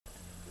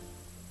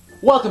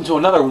Welcome to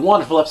another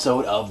wonderful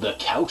episode of The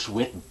Couch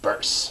with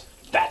Burse.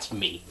 That's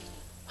me.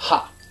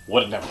 Ha!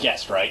 Would have never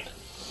guessed, right?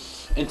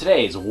 In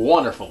today's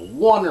wonderful,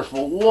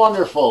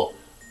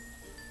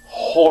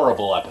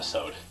 horrible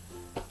episode,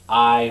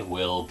 I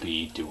will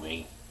be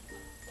doing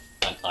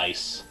an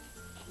ice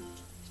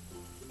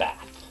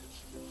bath.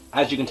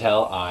 As you can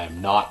tell,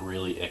 I'm not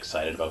really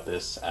excited about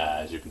this,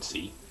 as you can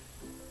see.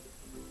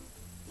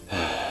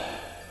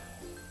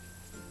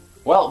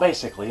 Well,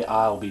 basically,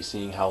 I'll be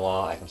seeing how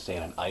long I can stay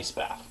in an ice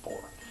bath for.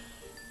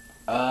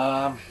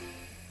 I've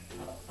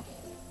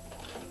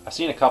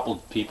seen a couple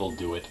of people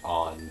do it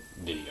on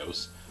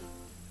videos,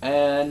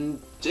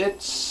 and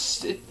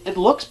it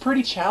looks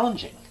pretty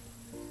challenging.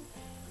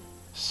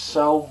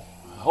 So,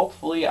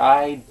 hopefully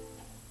I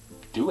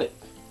do it.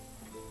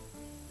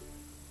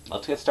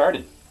 Let's get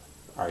started.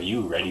 Are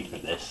you ready for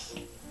this?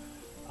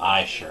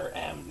 I sure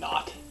am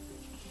not.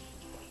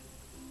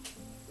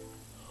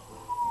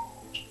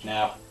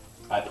 Now,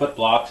 I put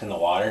blocks in the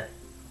water.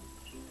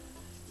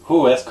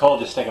 Ooh, that's cold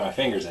just sticking my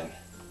fingers in.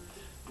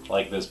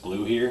 Like this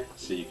blue here,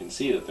 so you can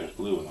see that there's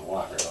blue in the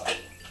water.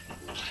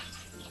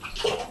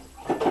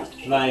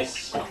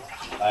 Nice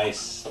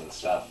ice and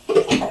stuff.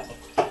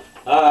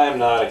 I'm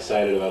not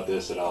excited about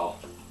this at all.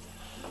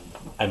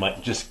 I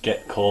might just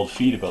get cold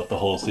feet about the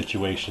whole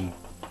situation.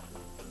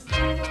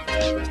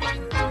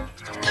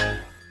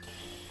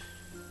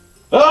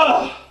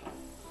 Ah!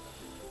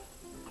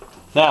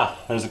 Now,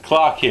 there's a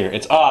clock here.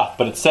 It's off,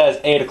 but it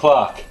says 8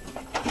 o'clock.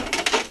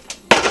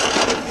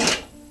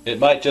 It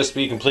might just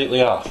be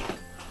completely off.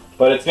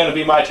 But it's going to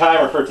be my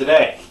timer for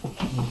today.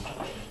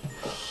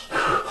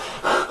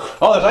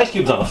 Oh, there's ice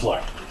cubes on the floor.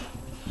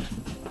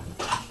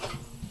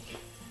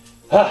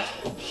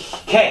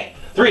 Okay,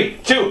 3,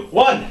 2,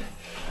 1.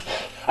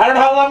 I don't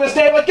know how long I'm going to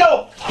stay, but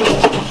go!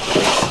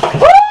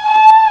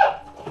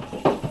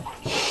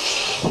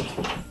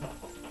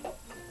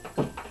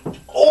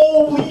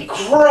 Holy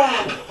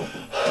crap!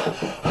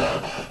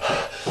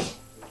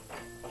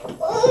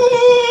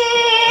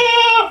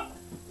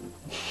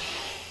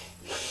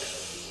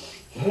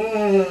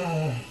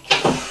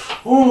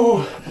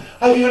 Ooh,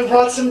 I've even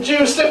brought some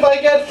juice if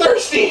I get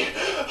thirsty.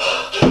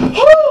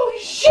 Holy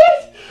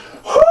shit!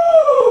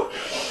 Woo!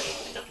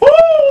 Woo,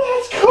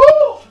 that's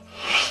cool!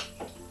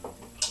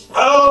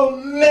 Oh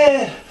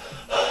man!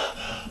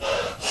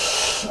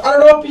 I don't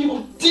know how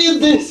people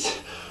did this.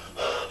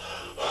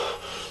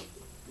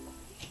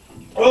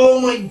 Oh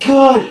my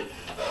god!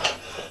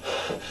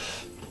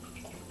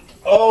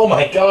 Oh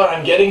my god,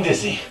 I'm getting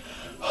dizzy.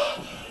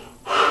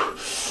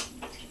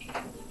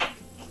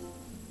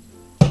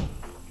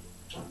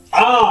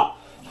 Ah!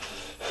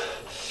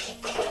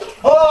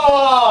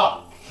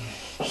 Ah!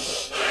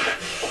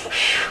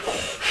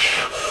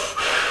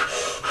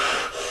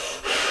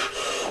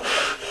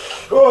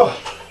 Oh.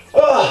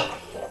 Ah.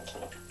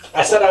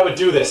 I said I would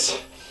do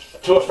this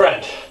to a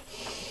friend.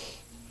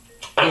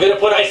 I'm gonna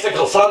put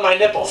icicles on my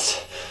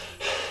nipples.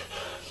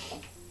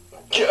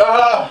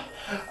 Ah!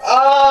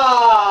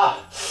 Ah!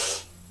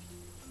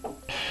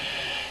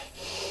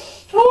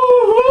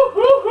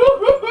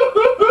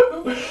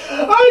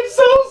 I'm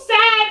so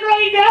sad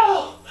right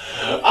now.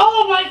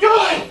 Oh my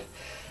god.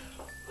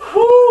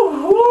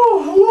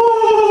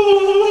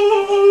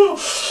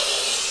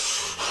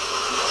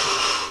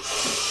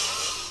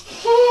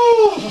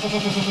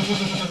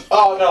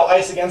 Oh no,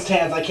 ice against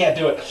hands. I can't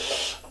do it.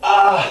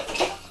 Oh.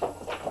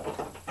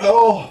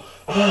 Oh.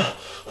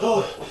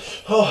 Oh.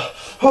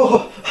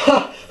 Oh.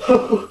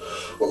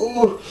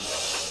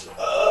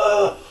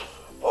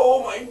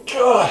 Oh my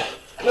god.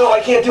 No, I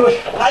can't do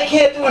it. I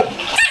can't do it.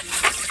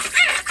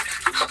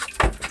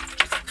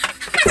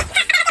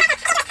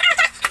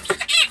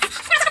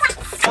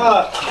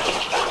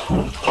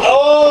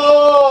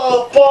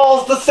 Oh,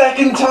 balls the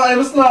second time.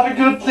 It's not a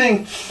good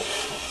thing.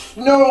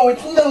 No,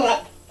 it's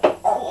not.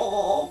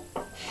 Oh.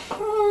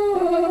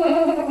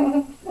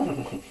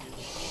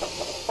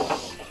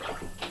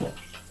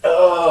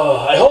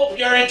 Oh, I hope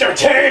you're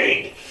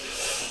entertained.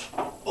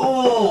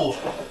 Oh.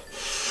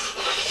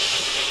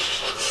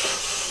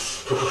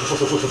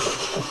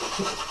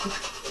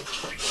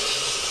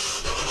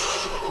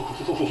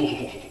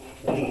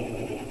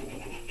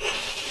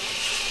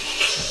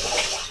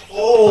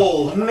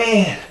 Oh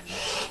man.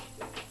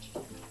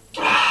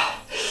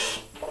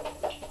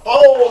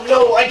 Oh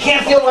no, I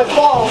can't feel my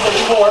balls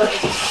anymore.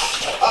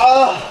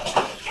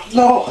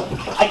 No,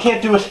 I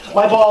can't do it.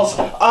 My balls.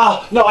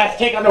 No, I have to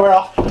take underwear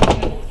off.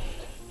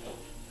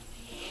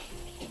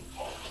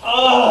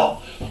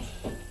 Oh,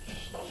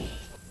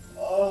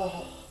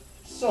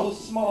 so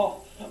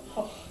small.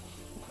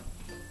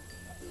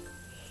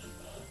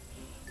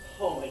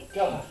 Oh my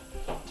god.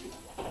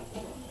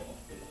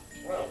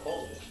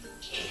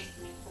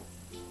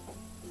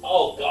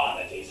 Oh god,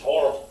 that tastes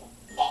horrible.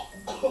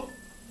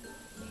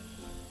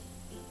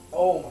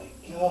 Oh my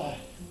god.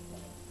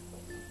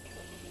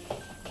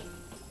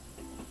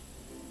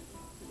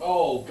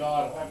 Oh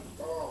god,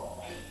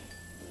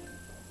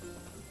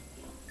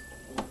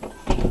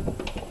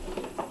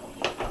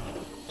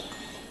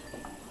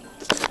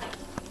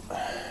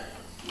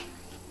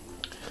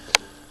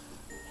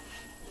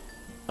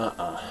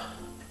 Uh-uh.